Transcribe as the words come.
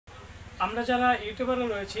আমরা যারা ইউটিউবাররা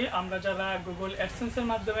রয়েছি, আমরা যারা গুগল অ্যাডসেন্সের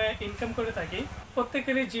মাধ্যমে ইনকাম করে থাকি,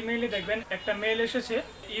 প্রত্যেকেরই জিমেইলে দেখবেন একটা মেইল এসেছে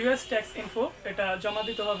ইউএস ট্যাক্স ইনফো। এটা জমা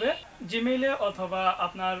দিতে হবে জিমেইলে অথবা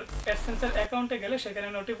আপনার অ্যাডসেন্সের অ্যাকাউন্টে গেলে সেখানে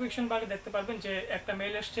নোটিফিকেশন বারে দেখতে পারবেন যে একটা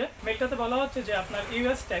মেইল এসছে। মেইলটাতে বলা হচ্ছে যে আপনার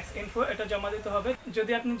ইউএস ট্যাক্স ইনফো এটা জমা দিতে হবে।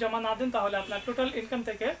 যদি আপনি জমা না দেন তাহলে আপনার টোটাল ইনকাম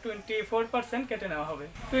থেকে 24% কেটে নেওয়া হবে।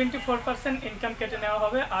 24% ইনকাম কেটে নেওয়া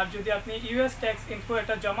হবে। আর যদি আপনি ইউএস ট্যাক্স ইনফো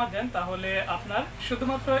এটা জমা দেন তাহলে আপনার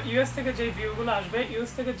শুধুমাত্র ইউএস থেকে যে ভিউগুলো আসবে,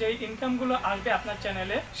 ইউএস থেকে যে ইনকামগুলো আসবে আপনার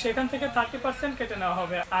চ্যানেলে, সেখান থেকে 30% কেটে নেওয়া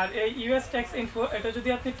হবে। আর এই ইউএস ট্যাক্স ইনফো এটা যদি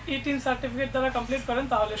আপনি ই-3 সার্টিফিকেট দ্বারা কমপ্লিট করেন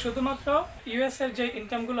তাহলে শুধুমাত্র ইউএস এর যে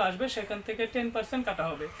ইনকামগুলো আসবে সেখান থেকে 10% কাটা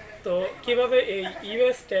হবে। তো কিভাবে এই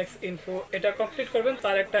ইউএস ট্যাক্স ইনফো এটা কমপ্লিট করবেন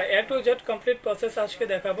তার একটা এ টু জেড কমপ্লিট প্রসেস আজকে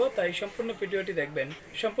দেখাবো, তাই সম্পূর্ণ ভিডিওটি দেখবেন।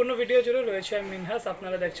 সম্পূর্ণ ভিডিও জুড়ে রয়েছে আমি মিনহাস,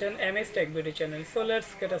 আপনারা দেখছেন MS take video channel. So let's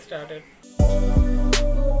get started.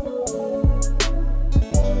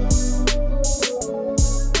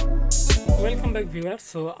 Welcome back viewer.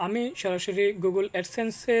 So আমি সরাসরি গুগল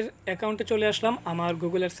অ্যাডসেন্সের অ্যাকাউন্টে চলে আসলাম, আমার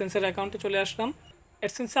গুগল অ্যাডসেন্সের অ্যাকাউন্টে চলে আসলাম।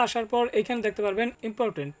 অ্যাডসেন্সে আসার পর এইখানে দেখতে পারবেন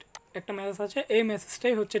ইম্পর্টেন্ট একটা মেসেজ আছে। এই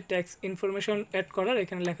মেসেজটাই হচ্ছে ট্যাক্স ইনফরমেশন অ্যাড করার।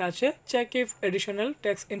 এখানে লেখা আছে check if additional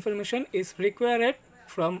tax information is required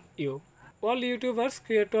from you. All YouTubers,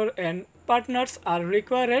 creator and partners R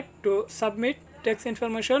required to submit tax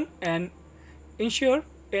information and ensure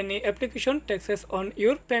any application taxes on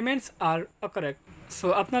your payments are correct. So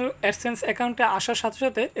আপনার AdSense অ্যাকাউন্টে আসার সাথে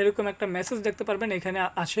সাথে এরকম একটা message দেখতে পারবেন এখানে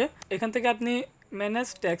আসে। এখান থেকে আপনি ম্যানেজ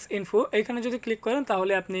ট্যাক্স ইনফো এখানে যদি ক্লিক করেন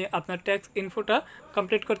তাহলে আপনি আপনার ট্যাক্স ইনফোটা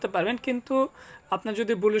কমপ্লিট করতে পারবেন। কিন্তু আপনার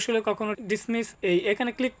যদি ভুলশলে কখনো ডিসমিস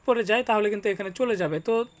এখানে ক্লিক করে যায় তাহলে কিন্তু এখানে চলে যাবে।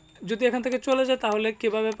 তো যদি এখান থেকে চলে যায় তাহলে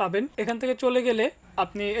কিভাবে পাবেন? এখান থেকে চলে গেলে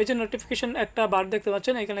আপনি এই যে নোটিফিকেশন একটা বার দেখতে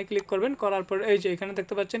পাচ্ছেন, এখানে ক্লিক করবেন। করার পর এই যে এখানে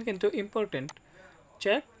দেখতে পাচ্ছেন কিন্তু important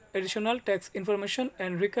check additional tax information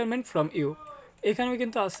and requirement from you, এখানেও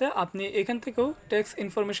কিন্তু আছে। আপনি এখান থেকেও ট্যাক্স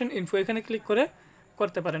ইনফরমেশন ইনফো এখানে ক্লিক করে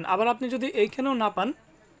করতে পারেন। আবার আপনি যদি এইখানেও না পান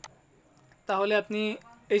তাহলে আপনি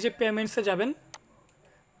এই যে পেমেন্টসে যাবেন,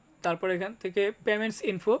 তারপর এখান থেকে পেমেন্টস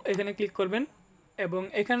ইনফো এখানে ক্লিক করবেন এবং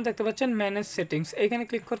এখানে দেখতে পাচ্ছেন ম্যানেজ সেটিংস, এখানে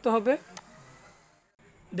ক্লিক করতে হবে।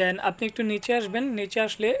 দেন আপনি একটু নিচে আসবেন, নিচে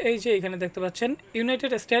আসলে এই যে এখানে দেখতে পাচ্ছেন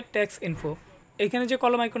ইউনাইটেড স্টেট ট্যাক্স ইনফো, এখানে যে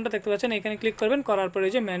কলম আইকনটা দেখতে পাচ্ছেন এখানে ক্লিক করবেন। করার পরে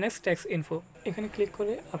যে ম্যানেজ ট্যাক্স ইনফো এখানে ক্লিক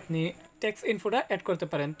করে আপনি ট্যাক্স ইনফোটা অ্যাড করতে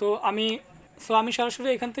পারেন। তো আমি সরাসরি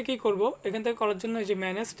এখান থেকেই করব। এখান থেকে করার জন্য এই যে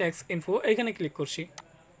ম্যানেজ ট্যাক্স ইনফো এখানে ক্লিক করছি।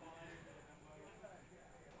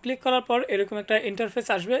 ক্লিক করার পর এরকম একটা ইন্টারফেস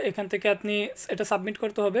আসবে, এখান থেকে আপনি এটা সাবমিট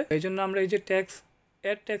করতে হবে। এই জন্য আমরা এই যে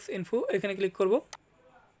অ্যাড ট্যাক্স ইনফো এখানে ক্লিক করব।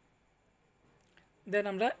 দেন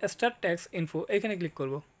আমরা স্টার্ট ট্যাক্স ইনফো এখানে ক্লিক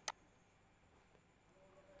করব।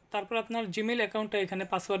 তারপর আপনার জিমেল অ্যাকাউন্টটা এখানে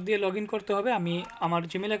পাসওয়ার্ড দিয়ে লগ ইন করতে হবে। আমি আমার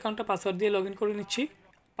জিমেল অ্যাকাউন্টটা পাসওয়ার্ড দিয়ে লগ ইন করে নিচ্ছি।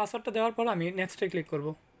 পাসওয়ার্ডটা দেওয়ার পর আমি নেক্সটে ক্লিক করব।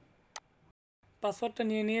 পাসওয়ার্ডটা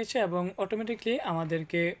নিয়েছে এবং অটোমেটিকলি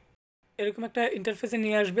আমাদেরকে এরকম একটা ইন্টারফেসে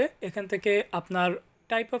নিয়ে আসবে। এখান থেকে আপনার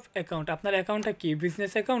টাইপ অফ অ্যাকাউন্ট, আপনার অ্যাকাউন্টটা কি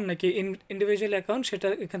বিজনেস অ্যাকাউন্ট নাকি ইন্ডিভিজুয়াল অ্যাকাউন্ট, সেটা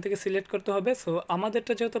এখান থেকে সিলেক্ট করতে হবে। সো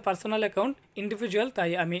আমাদেরটা যেহেতু পার্সোনাল অ্যাকাউন্ট ইন্ডিভিজুয়াল,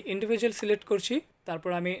 তাই আমি ইন্ডিভিজুয়াল সিলেক্ট করছি। তারপর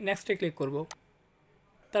আমি নেক্সটে ক্লিক করব।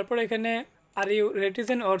 তারপর এখানে are you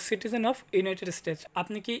রেটিজেন or citizen of United states,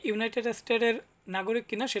 আপনি কি ইউনাইটেড স্টেটের নাগরিক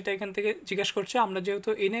কিনা সেটা এখান থেকে জিজ্ঞাসা করছে। আমরা যেহেতু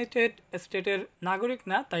ইউনাইটেড স্টেটের নাগরিক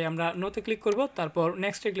না, তাই আমরা নোতে ক্লিক করব। তারপর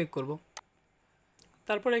নেক্সটে ক্লিক করব।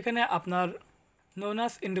 তারপর এখানে আপনার নোন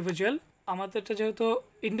অ্যাজ ইন্ডিভিজুয়াল, আমাদেরটা যেহেতু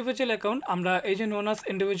ইন্ডিভিজুয়াল অ্যাকাউন্ট আমরা এই যে নোন অ্যাজ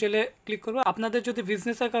ইন্ডিভিজুয়ালে ক্লিক করব। আপনাদের যদি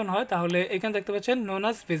বিজনেস অ্যাকাউন্ট হয় তাহলে এখানে দেখতে পাচ্ছেন নোন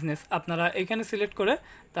অ্যাজ বিজনেস, আপনারা এখানে সিলেক্ট করে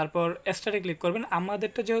তারপর স্টার্টে ক্লিক করবেন।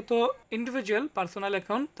 আমাদেরটা যেহেতু ইন্ডিভিজুয়াল পার্সোনাল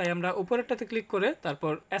অ্যাকাউন্ট, তাই আমরা উপরেরটাতে ক্লিক করে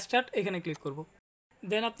তারপর স্টার্ট এখানে ক্লিক করব।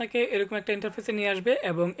 দেন আপনাকে এরকম একটা ইন্টারফেসে নিয়ে আসবে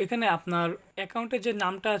এবং এখানে আপনার অ্যাকাউন্টের যে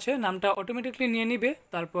নামটা আছে নামটা অটোমেটিকলি নিয়ে নিবে।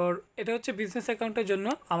 তারপর এটা হচ্ছে বিজনেস অ্যাকাউন্টের জন্য,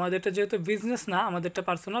 আমাদেরটা যেহেতু বিজনেস না, আমাদেরটা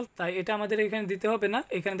পার্সোনাল, তাই এটা আমাদের এখানে দিতে হবে না।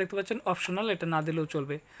 এখানে দেখতে পাচ্ছেন অপশনাল, এটা না দিলেও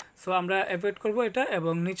চলবে। সো আমরা অ্যাভয়েড করব এটা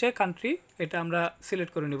এবং নিচে কান্ট্রি এটা আমরা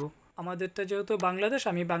সিলেক্ট করে নেব। আমাদেরটা যেহেতু বাংলাদেশ,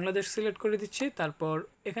 আমি বাংলাদেশ সিলেক্ট করে দিচ্ছি। তারপর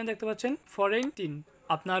এখানে দেখতে পাচ্ছেন ফরেন টিন,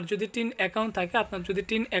 আপনার যদি টিন অ্যাকাউন্ট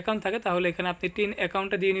থাকে তাহলে এখানে আপনি টিন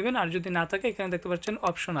অ্যাকাউন্টটা দিয়ে নেবেন। আর যদি না থাকে এখানে দেখতে পাচ্ছেন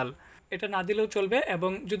অপশনাল, এটা না দিলেও চলবে।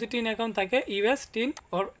 এবং যদি টিন অ্যাকাউন্ট থাকে ইউএস টিন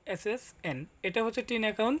অর এসএসএন, এটা হচ্ছে টিন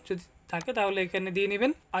অ্যাকাউন্ট, যদি থাকে তাহলে এখানে দিয়ে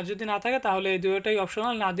নেবেন। আর যদি না থাকে তাহলে এই দুটোটাই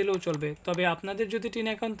অপশনাল, না দিলেও চলবে। তবে আপনাদের যদি টিন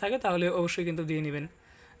অ্যাকাউন্ট থাকে তাহলে অবশ্যই কিন্তু দিয়ে নেবেন।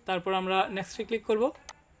 তারপর আমরা নেক্সটে ক্লিক করব।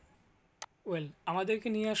 আমাদেরকে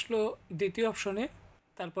নিয়ে আসলো দ্বিতীয় অপশনে।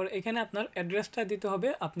 তারপর এখানে আপনার অ্যাড্রেসটা দিতে হবে,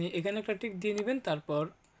 আপনি এখানে একটা টিক দিয়ে নেবেন। তারপর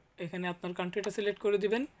এখানে আপনার কান্ট্রিটা সিলেক্ট করে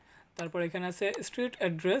দিবেন। তারপর এখানে আছে স্ট্রিট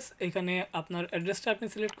অ্যাড্রেস, এখানে আপনার অ্যাড্রেসটা আপনি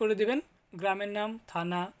সিলেক্ট করে দিবেন। গ্রামের নাম,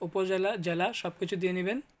 থানা, উপজেলা, জেলা সব কিছু দিয়ে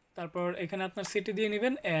নেবেন। তারপর এখানে আপনার সিটি দিয়ে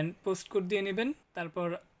নেবেন অ্যান্ড পোস্ট কোড দিয়ে নেবেন। তারপর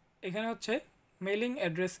এখানে হচ্ছে mailing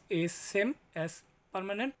address is same as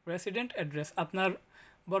permanent resident address. আপনার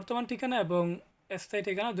বর্তমান ঠিকানা এবং স্থায়ী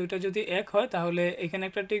ঠিকানা দুইটা যদি এক হয় তাহলে এখানে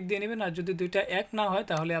একটা টিক দিয়ে নেবেন, আর যদি দুইটা এক না হয়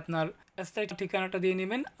তাহলে আপনার স্থায়ী ঠিকানাটা দিয়ে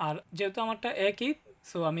নেবেন। আর যেহেতু আমারটা একই,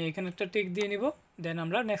 সো আমি এখানে একটা টিক দিয়ে নিব, দেন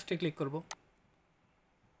আমরা নেক্সটে ক্লিক করব।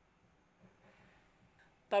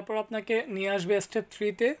 তারপর আপনাকে নিয়ে আসবে স্টেপ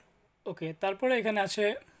 3-তে। ওকে, তারপরে এখানে আছে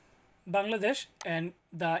Bangladesh and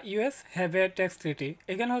the US have a tax ট্রিটি।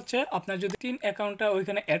 এখানে হচ্ছে আপনার যদি টিন অ্যাকাউন্টটা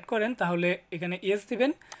ওইখানে অ্যাড করেন তাহলে এখানে ইয়েস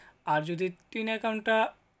দিবেন, আর যদি টিন অ্যাকাউন্টটা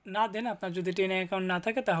না দেন, আপনার যদি টিন অ্যাকাউন্ট না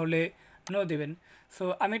থাকে তাহলে নো দিবেন। সো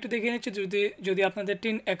আমি একটু দেখে নিচ্ছি যদি আপনাদের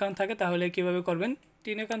টিন অ্যাকাউন্ট থাকে তাহলে কিভাবে করবেন।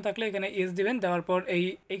 টিন অ্যাকাউন্ট থাকলে এখানে ইয়েস দিবেন, দেওয়ার পর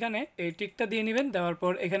এখানে এই টিকটা দিয়ে নেবেন। দেওয়ার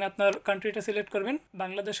পর এখানে আপনার কান্ট্রিটা সিলেক্ট করবেন,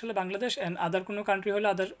 বাংলাদেশ হলে বাংলাদেশ অ্যান্ড আদার কোনো কান্ট্রি হলে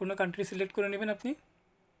আদার কোনো কান্ট্রি সিলেক্ট করে নেবেন আপনি।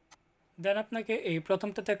 দেন আপনাকে এই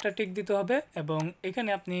প্রথমটাতে একটা টিক দিতে হবে এবং এখানে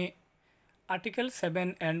আপনি আর্টিকেল 7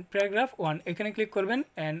 অ্যান্ড প্যারাগ্রাফ 1 এখানে ক্লিক করবেন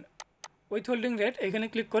অ্যান্ড উইথ হোল্ডিং রেট এখানে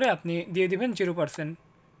ক্লিক করে আপনি দিয়ে দিবেন 0%।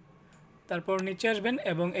 তারপর নিচে আসবেন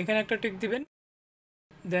এবং এখানে একটা টিক দিবেন।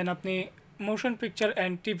 দেন আপনি মোশন পিকচার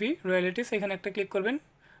অ্যান্ড টিভি রয়্যালিটিস এখানে একটা ক্লিক করবেন।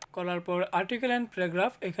 করার পর আর্টিকেল অ্যান্ড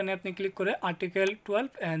প্যারাগ্রাফ এখানে আপনি ক্লিক করে আর্টিকেল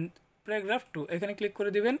 12 অ্যান্ড প্যারাগ্রাফ 2 এখানে ক্লিক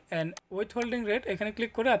করে দিবেন অ্যান্ড উইথ হোল্ডিং রেট এখানে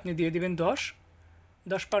ক্লিক করে আপনি দিয়ে দিবেন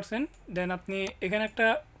 10%। দেন আপনি এখানে একটা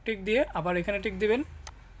টিক দিয়ে আবার এখানে টিক দিবেন।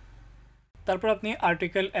 তারপর আপনি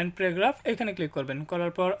আর্টিকেল অ্যান্ড প্যারাগ্রাফ এখানে ক্লিক করবেন।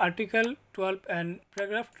 করার পর আর্টিকেল 12 অ্যান্ড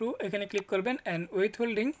প্যারাগ্রাফ 2 এখানে ক্লিক করবেন অ্যান্ড উইথ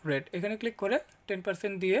হোল্ডিং রেট এখানে ক্লিক করে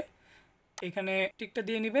 10% দিয়ে এখানে টিকটা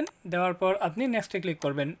দিয়ে নেবেন। দেওয়ার পর আপনি নেক্সটে ক্লিক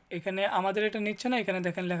করবেন। এখানে আমাদের এটা নিচ্ছে না, এখানে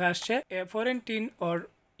দেখেন লেখা আসছে এ foreign tin or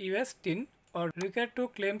US tin or require to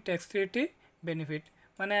claim tax treaty benefit,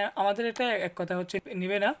 মানে আমাদের এটা এক কথা হচ্ছে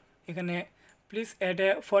নিবে না। এখানে please add a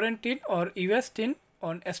foreign tin or US tin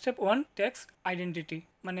on step 1 tax identity,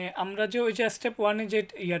 মানে আমরা যে ওই যে স্টেপ 1-এ যে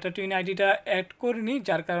টিন আইডিটা অ্যাড করিনি,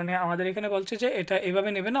 যার কারণে আমাদের এখানে বলছে যে এটা এভাবে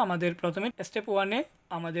নেবে না। আমাদের প্রথমে স্টেপ 1-এ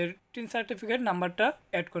আমাদের টিন সার্টিফিকেট নাম্বারটা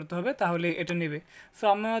অ্যাড করতে হবে, তাহলে এটা নেবে। সো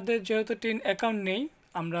আমাদের যেহেতু টিন অ্যাকাউন্ট নেই,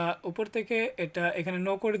 আমরা উপর থেকে এটা এখানে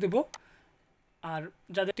নো করে দেব। আর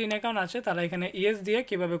যাদের টিন অ্যাকাউন্ট আছে তারা এখানে ইয়েস দিয়ে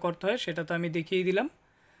কীভাবে করতে হয় সেটা তো আমি দেখিয়ে দিলাম।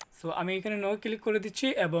 সো আমি এখানে নো ক্লিক করে দিচ্ছি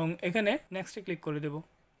এবং এখানে নেক্সটে ক্লিক করে দেব।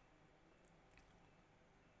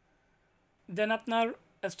 দেন আপনার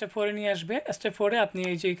স্টেপ 4-এ নিয়ে আসবে। স্টেপ 4-এ আপনি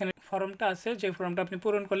এই যে এখানে ফর্মটা আছে, যে ফর্মটা আপনি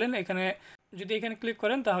পূরণ করলেন, এখানে যদি এখানে ক্লিক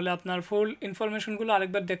করেন তাহলে আপনার ফুল ইনফরমেশনগুলো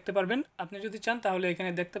আরেকবার দেখতে পারবেন। আপনি যদি চান তাহলে এখানে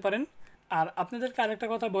দেখতে পারেন। আর আপনাদেরকে আরেকটা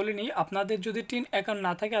কথা বলিনি, আপনাদের যদি টিন অ্যাকাউন্ট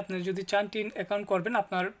না থাকে, আপনি যদি চান টিন অ্যাকাউন্ট করবেন,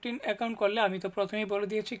 আপনার টিন অ্যাকাউন্ট করলে আমি তো প্রথমেই বলে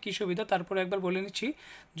দিয়েছি কী সুবিধা, তারপরে একবার বলে নিচ্ছি।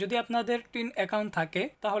 যদি আপনাদের টিন অ্যাকাউন্ট থাকে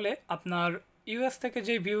তাহলে আপনার ইউএস থেকে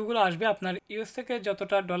যে ভিউগুলো আসবে, আপনার ইউএস থেকে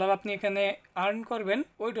যতটা ডলার আপনি এখানে আর্ন করবেন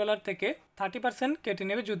ওই ডলার থেকে 30% কেটে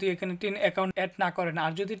নেবে যদি এখানে টিন অ্যাকাউন্ট অ্যাড না করেন।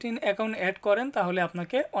 আর যদি টিন অ্যাকাউন্ট অ্যাড করেন তাহলে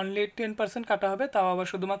আপনাকে অনলি 10% কাটা হবে, তাও আবার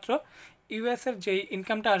শুধুমাত্র ইউএসের যেই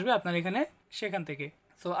ইনকামটা আসবে আপনার এখানে সেখান থেকে।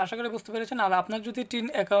 সো আশা করি বুঝতে পেরেছেন। আর আপনার যদি টিন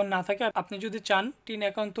অ্যাকাউন্ট না থাকে, আপনি যদি চান টিন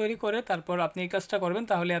অ্যাকাউন্ট তৈরি করে তারপর আপনি এই কাজটা করবেন,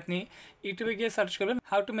 তাহলে আপনি ইউটিউবে গিয়ে সার্চ করবেন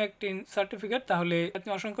how to make tin certificate, তাহলে আপনি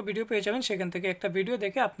অসংখ্য ভিডিও পেয়ে যাবেন। সেখান থেকে একটা ভিডিও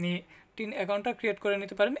দেখে আপনি টিন অ্যাকাউন্টটা ক্রিয়েট করে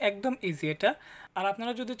নিতে পারেন, একদম ইজি এটা। আর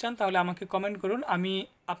আপনারা যদি চান তাহলে আমাকে কমেন্ট করুন, আমি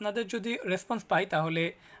আপনাদের যদি রেসপন্স পাই তাহলে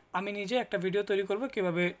আমি নিজে একটা ভিডিও তৈরি করব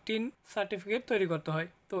কীভাবে টিন সার্টিফিকেট তৈরি করতে হয়।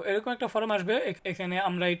 তো এরকম একটা ফর্ম আসবে, এখানে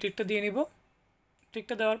আমরা এই টিকটা দিয়ে নিব।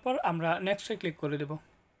 টিকটা দেওয়ার পর আমরা নেক্সটে ক্লিক করে দেব।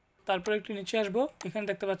 তারপর একটু নিচে আসবো, এখানে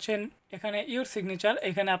দেখতে পাচ্ছেন এখানে ইউর সিগনেচার,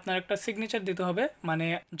 এখানে আপনার একটা সিগনেচার দিতে হবে, মানে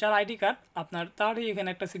যার আইডি কার্ড আপনার তারই এখানে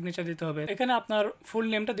একটা সিগনেচার দিতে হবে। এখানে আপনার ফুল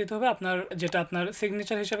নেমটা দিতে হবে, আপনার যেটা আপনার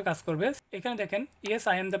সিগনেচার হিসেবে কাজ করবে। এখানে দেখেন yes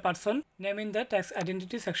I am the person name in the tax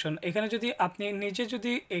identity section. এখানে যদি আপনি নিজে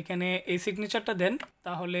যদি এখানে এই সিগনেচারটা দেন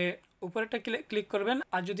তাহলে উপরেরটা ক্লিক করবেন।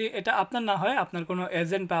 আর যদি এটা আপনার না হয়, আপনার কোনো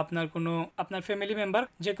এজেন্ট বা আপনার ফ্যামিলি মেম্বার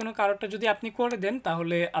যে কোনো কারোরটা যদি আপনি করে দেন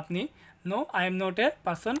তাহলে আপনি no I am not a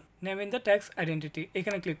person name in the tax identity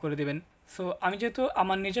এখানে ক্লিক করে দেবেন। সো আমি যেহেতু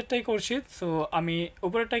আমার নিজেরটাই করছি, সো আমি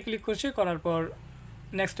উপরেরটাই ক্লিক করছি, করার পর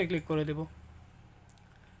নেক্সটে ক্লিক করে দেব।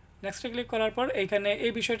 নেক্সটে ক্লিক করার পর এখানে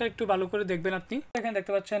এই বিষয়টা একটু ভালো করে দেখবেন। আপনি এখানে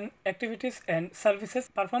দেখতে পাচ্ছেন activities and services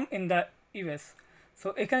perform in the US. So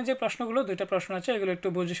এখানে যে প্রশ্নগুলো, দুইটা প্রশ্ন আছে, এগুলো একটু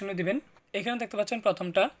বুঝে শুনে দিবেন। এখানে দেখতে পাচ্ছেন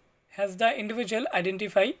প্রথমটা, has the individual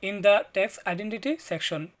identify in the tax identity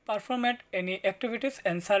section perform at any activities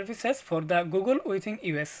and services for the Google উইথিং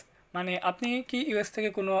US, মানে আপনি কি ইউএস থেকে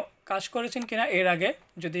কোনো কাজ করেছেন কিনা এর আগে,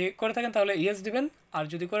 যদি করে থাকেন তাহলে ইয়েস দিবেন, আর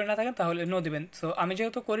যদি করে না থাকেন তাহলে নো দিবেন। সো আমি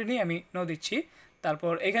যেহেতু করিনি আমি নো দিচ্ছি,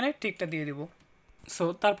 তারপর এখানে টিকটা দিয়ে দিব। সো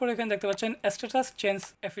তারপর এখানে দেখতে পাচ্ছেন স্ট্যাটাস চেঞ্জ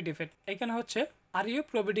এফিডেভিট, এখানে হচ্ছে Are you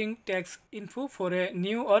providing tax info for a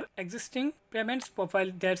new or existing payments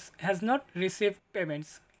profile that has not received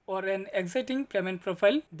payments or an existing payment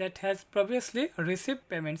profile that has previously received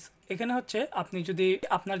payments? এখানে হচ্ছে আপনি যদি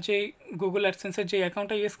আপনার যে গুগল অ্যাডসেন্সের যে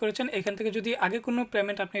অ্যাকাউন্টটা ইউজ করেছেন এখান থেকে যদি আগে কোনো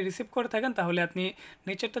পেমেন্ট আপনি রিসিভ করে থাকেন তাহলে আপনি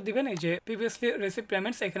নিচেরটা দিবেন, এই যে প্রিভিয়াসলি রিসিভ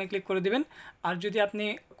পেমেন্টস এখানে ক্লিক করে দিবেন। আর যদি আপনি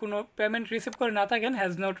কোনো পেমেন্ট রিসিভ করে না থাকেন,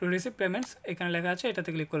 হ্যাজ নট রিসিভ পেমেন্টস এখানে লেখা আছে, এটাতে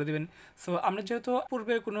ক্লিক করে দিবেন। সো আমরা যেহেতু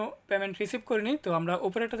পূর্বে কোনো পেমেন্ট রিসিভ করিনি, তো আমরা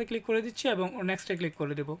উপরেটাতে ক্লিক করে দিচ্ছি এবং নেক্সটে ক্লিক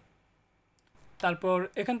করে দেব। তারপর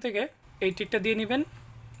এখান থেকে এই টিকটা দিয়ে নেবেন,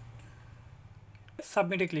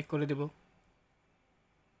 সাবমিটে ক্লিক করে দেব।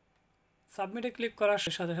 সাবমিটে ক্লিক করার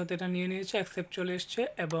সাথে সাথে এটা নিয়ে নিয়েছে, অ্যাকসেপ্ট চলে এসছে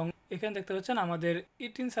এবং এখানে দেখতে পাচ্ছেন আমাদের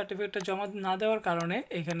ইটিন সার্টিফিকেটটা জমা না দেওয়ার কারণে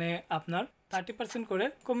এখানে আপনার 30% করে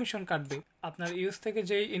কমিশন কাটবে। আপনার ইউজ থেকে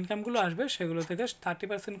যেই ইনকামগুলো আসবে সেগুলো থেকে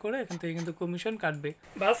 30% করে এখান থেকে কিন্তু কমিশন কাটবে।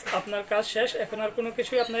 বাস আপনার কাজ শেষ, এখন আর কোনো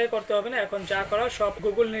কিছুই আপনাকে করতে হবে না। এখন যা করার সব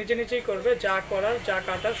গুগল নিজে নিজেই করবে, যা করার যা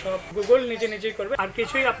কাটার সব গুগল নিজে নিজেই করবে, আর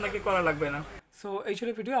কিছুই আপনাকে করা লাগবে না। সো এই ছিল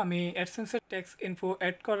ভিডিও। আমি অ্যাডসেন্সের ট্যাক্স ইনফো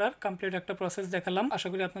অ্যাড করার কমপ্লিট একটা প্রসেস দেখালাম। আশা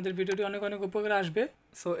করি আপনাদের ভিডিওটি অনেক অনেক উপকারে আসবে।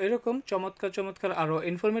 সো এরকম চমৎকার আরও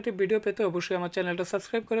ইনফরমেটিভ ভিডিও পেতে অবশ্যই আমার চ্যানেলটা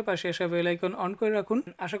সাবস্ক্রাইব করে পাশে আসা বেল আইকন অন করে রাখুন।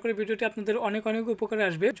 আশা করি ভিডিওটি আপনাদের অনেক অনেক উপকারে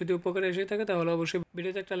আসবে। যদি উপকারে এসে থাকে তাহলে অবশ্যই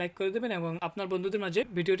ভিডিওতে একটা লাইক করে দেবেন এবং আপনার বন্ধুদের মাঝে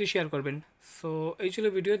ভিডিওটি শেয়ার করবেন। সো এই ছিল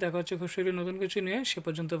ভিডিও, দেখা হচ্ছে খুব শীঘ্রই নতুন কিছু নিয়ে। সে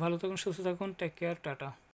পর্যন্ত ভালো থাকুন, সুস্থ থাকুন, টেক কেয়ার, টাটা।